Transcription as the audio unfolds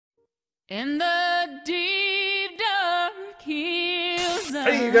In the deep dark hills.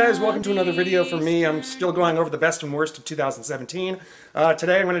 Hey you guys, welcome to another video from me. I'm still going over the best and worst of 2017.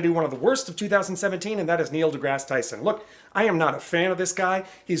 Today I'm going to do one of the worst of 2017, and that is Neil deGrasse Tyson. Look, I am not a fan of this guy.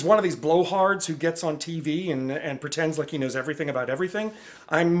 He's one of these blowhards who gets on TV and pretends like he knows everything about everything.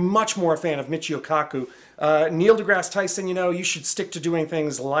 I'm much more a fan of Michio Kaku. Neil deGrasse Tyson, you know, you should stick to doing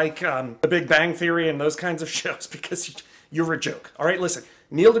things like The Big Bang Theory and those kinds of shows because you're a joke. All right, listen.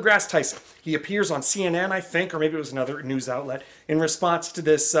 Neil deGrasse Tyson, he appears on CNN, I think, or maybe it was another news outlet, in response to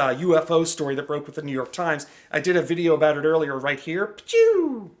this UFO story that broke with the New York Times. I did a video about it earlier right here.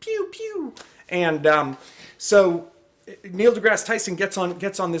 Pew, pew, pew. And so Neil deGrasse Tyson gets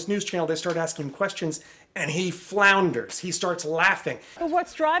on this news channel. They start asking him questions, and he flounders. He starts laughing. But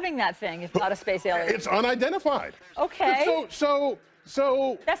what's driving that thing if not a space alien? It's unidentified. Okay.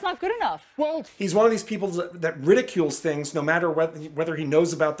 So that's not good enough. Well, he's one of these people that ridicules things no matter whether he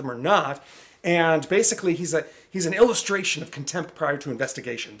knows about them or not. And basically, he's an illustration of contempt prior to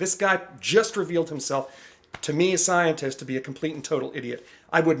investigation. This guy just revealed himself to me, a scientist, to be a complete and total idiot.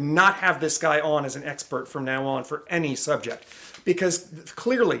 I would not have this guy on as an expert from now on for any subject, because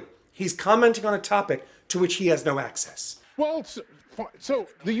clearly he's commenting on a topic to which he has no access. Well, so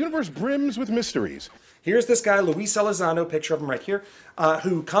the universe brims with mysteries. Here's this guy, Luis Elizondo, picture of him right here,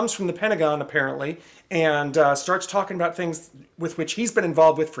 who comes from the Pentagon, apparently, and starts talking about things with which he's been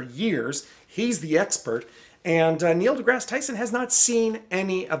involved with for years. He's the expert, and Neil deGrasse Tyson has not seen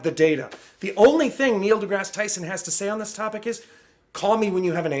any of the data. The only thing Neil deGrasse Tyson has to say on this topic is, call me when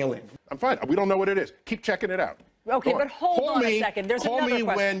you have an alien. I'm fine. We don't know what it is. Keep checking it out. Okay, but hold on a second. There's another question.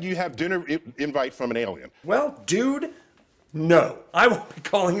 Call me when you have dinner invite from an alien. Well, dude, no, I won't be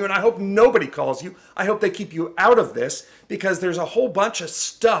calling you, and I hope nobody calls you. I hope they keep you out of this, because there's a whole bunch of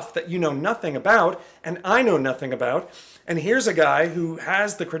stuff that you know nothing about, and I know nothing about. And here's a guy who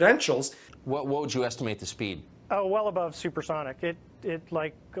has the credentials. What would you estimate the speed? Oh, well above supersonic. It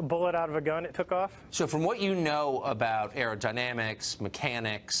like a bullet out of a gun, it took off. So from what you know about aerodynamics,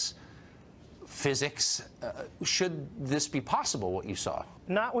 mechanics, physics, should this be possible, what you saw?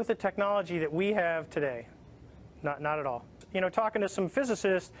 Not with the technology that we have today. Not at all. You know, talking to some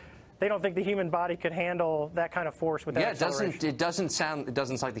physicists, they don't think the human body could handle that kind of force with that acceleration. It doesn't sound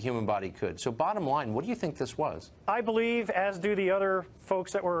like the human body could. So bottom line, what do you think this was? I believe, as do the other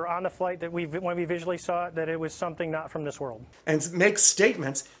folks that were on the flight that when we visually saw it, that it was something not from this world. And makes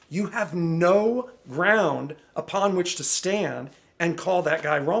statements. You have no ground upon which to stand and call that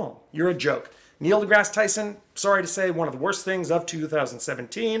guy wrong. You're a joke. Neil deGrasse Tyson, sorry to say, one of the worst things of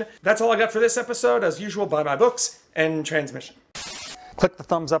 2017. That's all I got for this episode. As usual, buy my books and transmission. Click the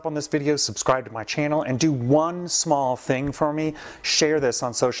thumbs up on this video, subscribe to my channel, and do one small thing for me. Share this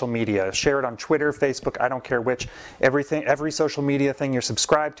on social media. Share it on Twitter, Facebook, I don't care which. Every social media thing you're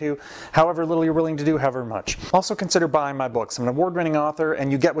subscribed to. However little you're willing to do, however much. Also consider buying my books. I'm an award-winning author,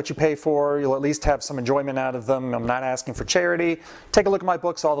 and you get what you pay for. You'll at least have some enjoyment out of them. I'm not asking for charity. Take a look at my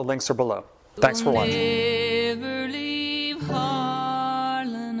books. All the links are below. Thanks for watching.